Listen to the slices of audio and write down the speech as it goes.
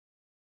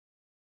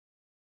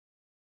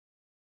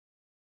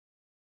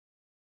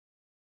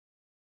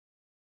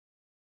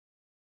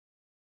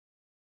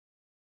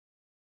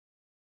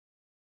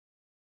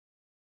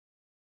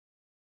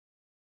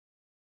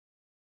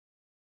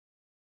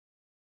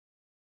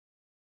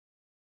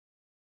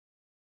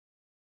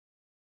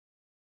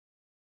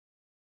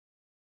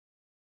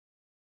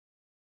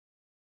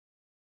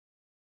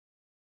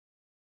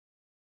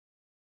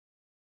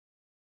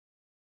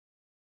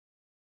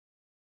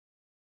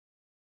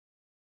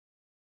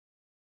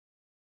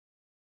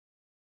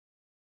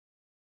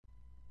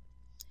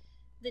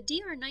The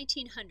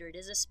DR1900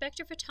 is a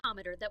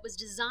spectrophotometer that was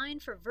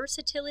designed for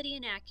versatility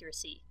and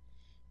accuracy.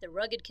 The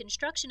rugged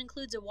construction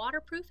includes a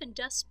waterproof and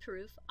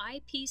dustproof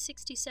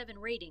IP67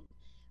 rating,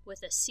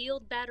 with a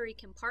sealed battery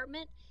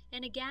compartment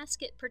and a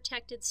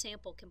gasket-protected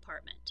sample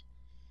compartment.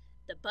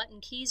 The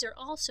button keys are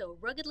also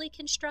ruggedly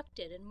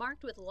constructed and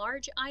marked with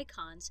large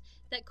icons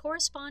that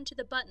correspond to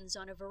the buttons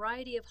on a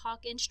variety of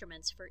Hach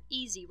instruments for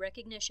easy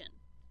recognition.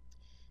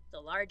 The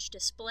large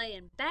display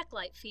and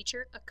backlight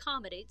feature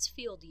accommodates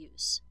field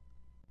use.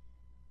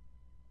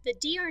 The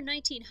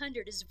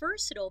DR1900 is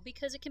versatile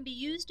because it can be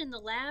used in the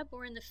lab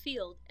or in the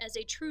field as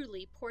a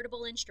truly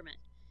portable instrument.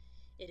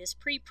 It is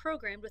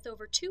pre-programmed with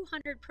over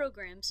 200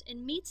 programs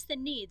and meets the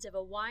needs of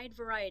a wide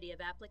variety of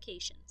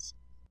applications.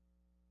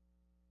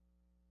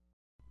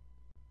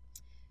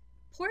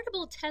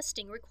 Portable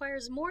testing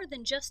requires more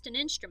than just an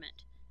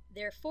instrument.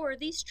 Therefore,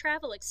 these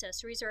travel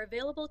accessories are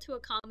available to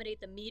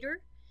accommodate the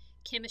meter,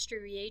 chemistry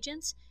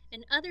reagents,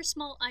 and other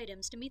small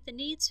items to meet the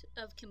needs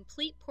of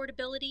complete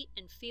portability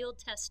and field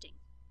testing.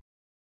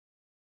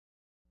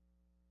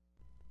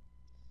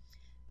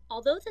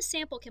 Although the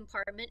sample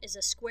compartment is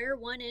a square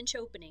 1-inch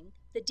opening,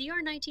 the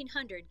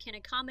DR1900 can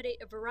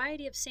accommodate a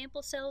variety of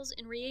sample cells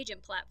and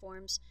reagent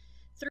platforms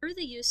through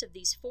the use of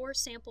these 4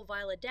 sample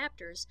vial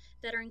adapters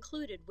that are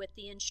included with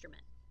the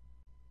instrument.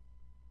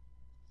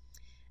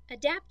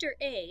 Adapter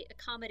A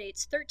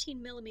accommodates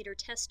 13 mm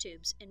test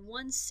tubes and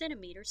 1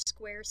 cm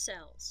square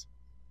cells.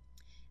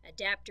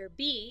 Adapter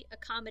B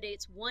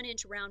accommodates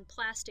 1-inch round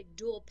plastic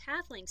dual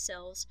pathlink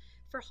cells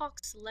for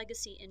Hach's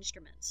legacy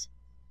instruments.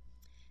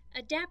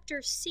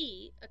 Adapter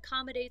C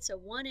accommodates a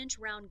 1-inch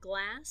round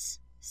glass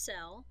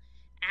cell,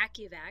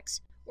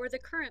 AccuVax, or the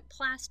current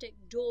plastic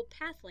dual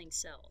pathlink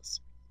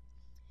cells.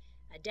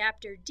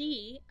 Adapter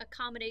D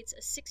accommodates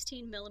a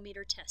 16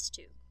 mm test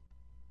tube.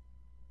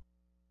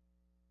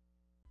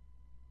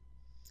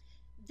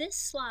 This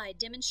slide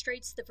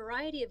demonstrates the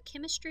variety of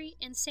chemistry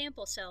and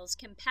sample cells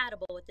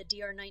compatible with the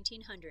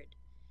DR1900.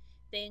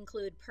 They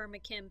include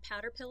PermaChem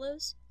powder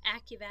pillows,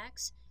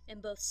 AccuVax,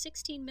 and both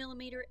 16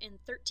 mm and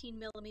 13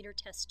 mm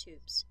test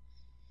tubes.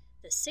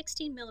 The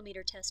 16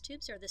 mm test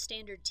tubes are the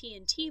standard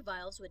TNT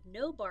vials with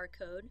no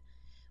barcode,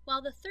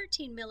 while the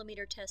 13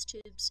 mm test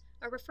tubes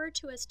are referred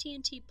to as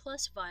TNT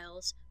Plus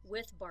vials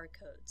with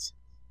barcodes.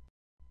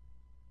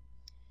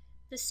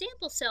 The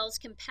sample cells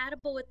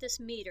compatible with this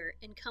meter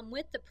and come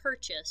with the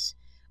purchase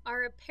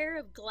are a pair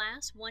of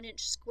glass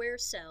 1-inch square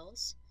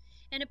cells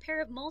and a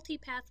pair of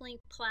multi-pathlink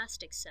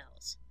plastic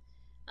cells.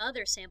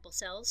 Other sample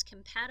cells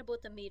compatible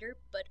with the meter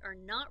but are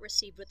not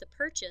received with the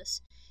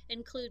purchase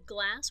include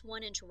glass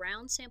 1-inch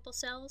round sample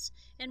cells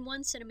and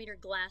 1 cm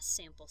glass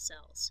sample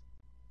cells.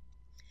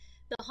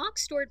 The Hach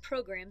stored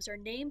programs are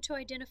named to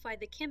identify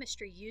the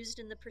chemistry used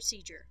in the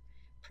procedure.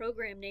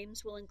 Program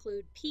names will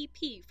include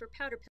PP for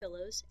powder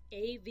pillows,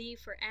 AV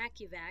for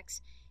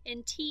AccuVax,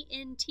 and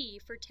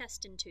TNT for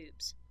testin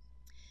tubes.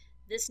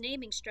 This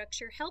naming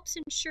structure helps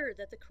ensure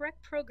that the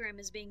correct program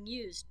is being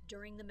used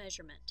during the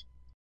measurement.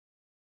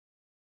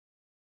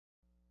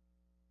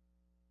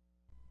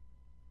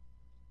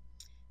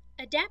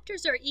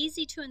 Adapters are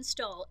easy to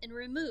install and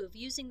remove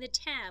using the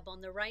tab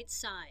on the right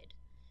side.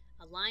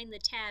 Align the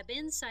tab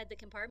inside the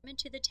compartment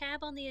to the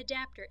tab on the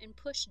adapter and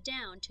push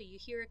down till you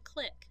hear a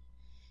click.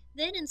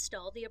 Then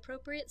install the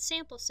appropriate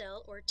sample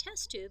cell or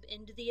test tube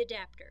into the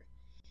adapter.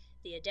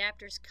 The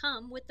adapters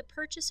come with the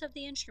purchase of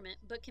the instrument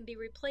but can be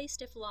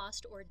replaced if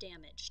lost or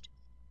damaged.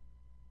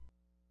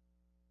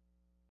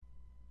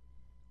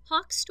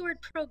 Hach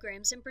stored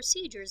programs and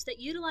procedures that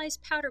utilize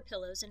powder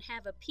pillows and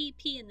have a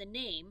PP in the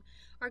name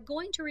are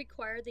going to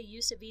require the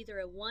use of either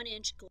a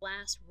 1-inch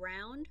glass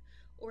round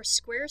or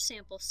square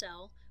sample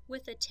cell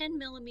with a 10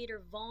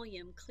 mm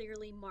volume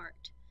clearly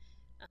marked.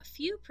 A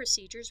few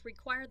procedures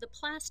require the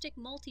plastic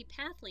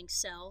multi-pathlink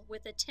cell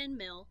with a 10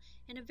 ml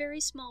and a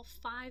very small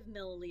 5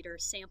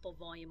 ml sample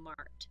volume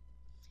marked.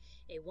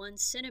 A 1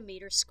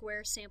 cm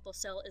square sample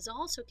cell is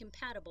also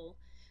compatible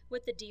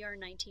with the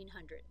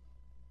DR1900.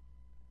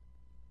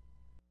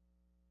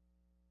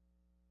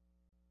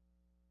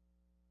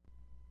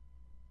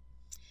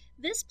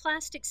 This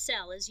plastic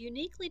cell is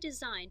uniquely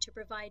designed to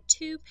provide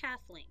 2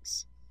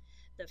 pathlinks.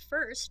 The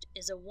first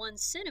is a 1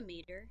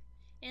 cm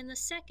and the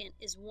second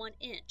is 1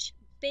 inch,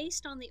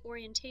 based on the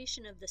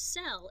orientation of the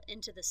cell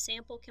into the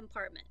sample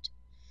compartment.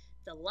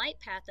 The light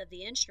path of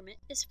the instrument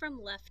is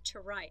from left to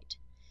right.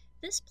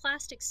 This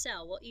plastic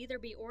cell will either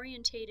be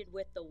orientated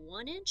with the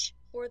 1 inch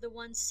or the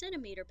 1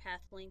 cm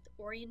path length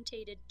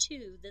orientated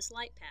to this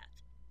light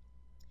path.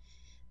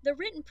 The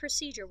written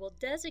procedure will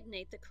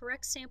designate the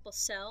correct sample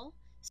cell,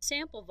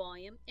 sample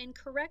volume, and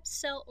correct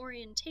cell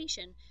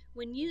orientation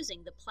when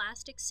using the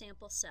plastic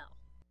sample cell.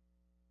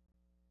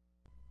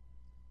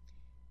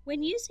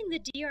 When using the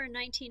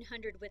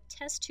DR1900 with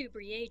test tube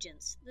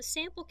reagents, the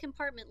sample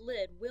compartment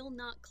lid will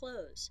not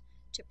close.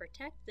 To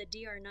protect the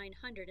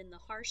DR900 in the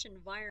harsh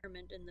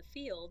environment in the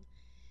field,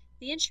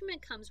 the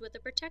instrument comes with a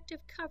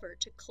protective cover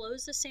to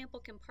close the sample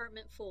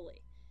compartment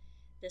fully.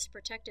 This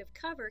protective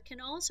cover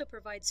can also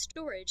provide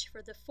storage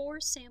for the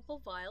 4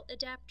 sample vial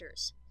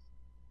adapters.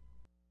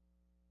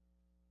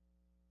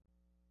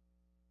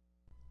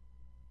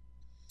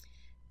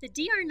 The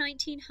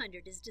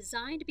DR1900 is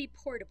designed to be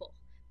portable,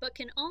 but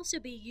can also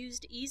be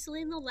used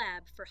easily in the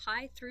lab for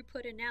high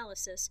throughput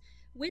analysis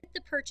with the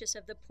purchase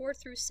of the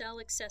pour-through cell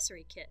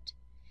accessory kit.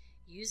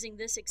 Using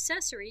this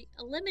accessory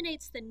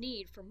eliminates the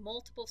need for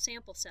multiple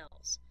sample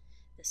cells.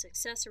 This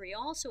accessory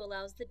also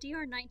allows the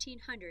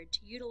DR1900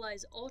 to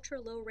utilize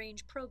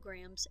ultra-low-range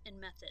programs and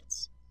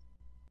methods.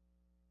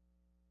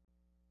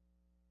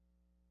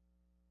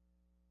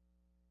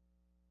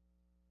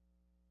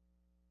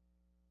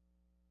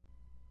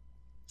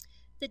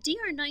 The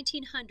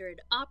DR1900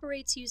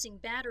 operates using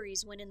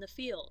batteries when in the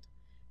field.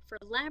 For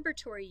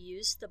laboratory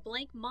use, the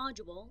blank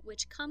module,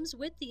 which comes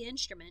with the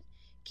instrument,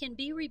 can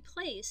be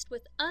replaced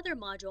with other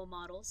module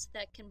models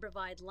that can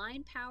provide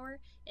line power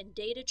and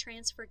data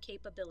transfer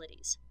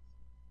capabilities.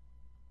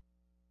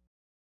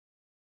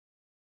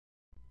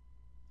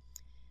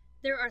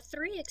 There are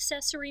 3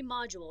 accessory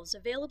modules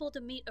available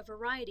to meet a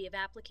variety of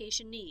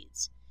application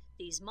needs.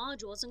 These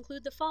modules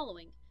include the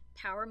following: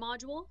 power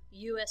module,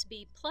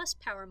 USB plus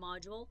power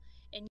module,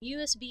 and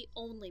USB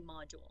only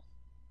module.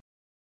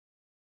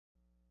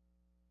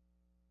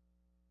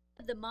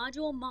 The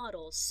module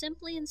models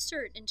simply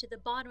insert into the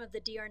bottom of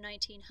the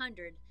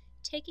DR1900,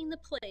 taking the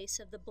place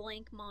of the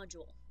blank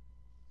module.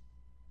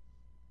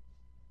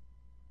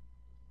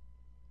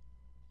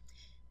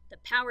 The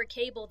power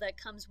cable that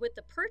comes with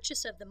the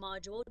purchase of the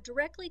module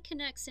directly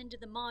connects into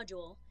the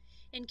module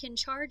and can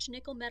charge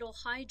nickel metal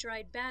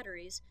hydride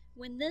batteries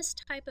when this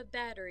type of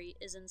battery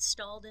is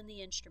installed in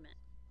the instrument.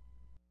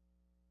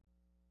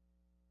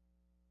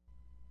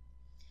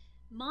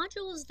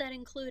 Modules that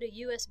include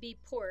a USB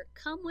port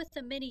come with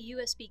a mini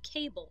USB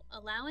cable,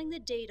 allowing the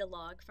data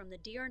log from the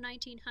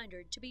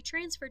DR1900 to be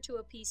transferred to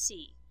a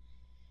PC.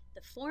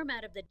 The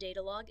format of the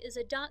data log is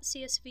a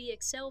 .csv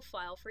Excel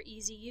file for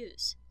easy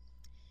use.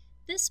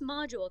 This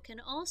module can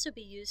also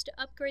be used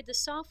to upgrade the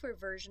software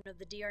version of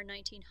the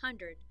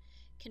DR1900,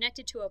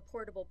 connected to a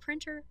portable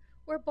printer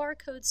or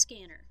barcode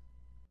scanner.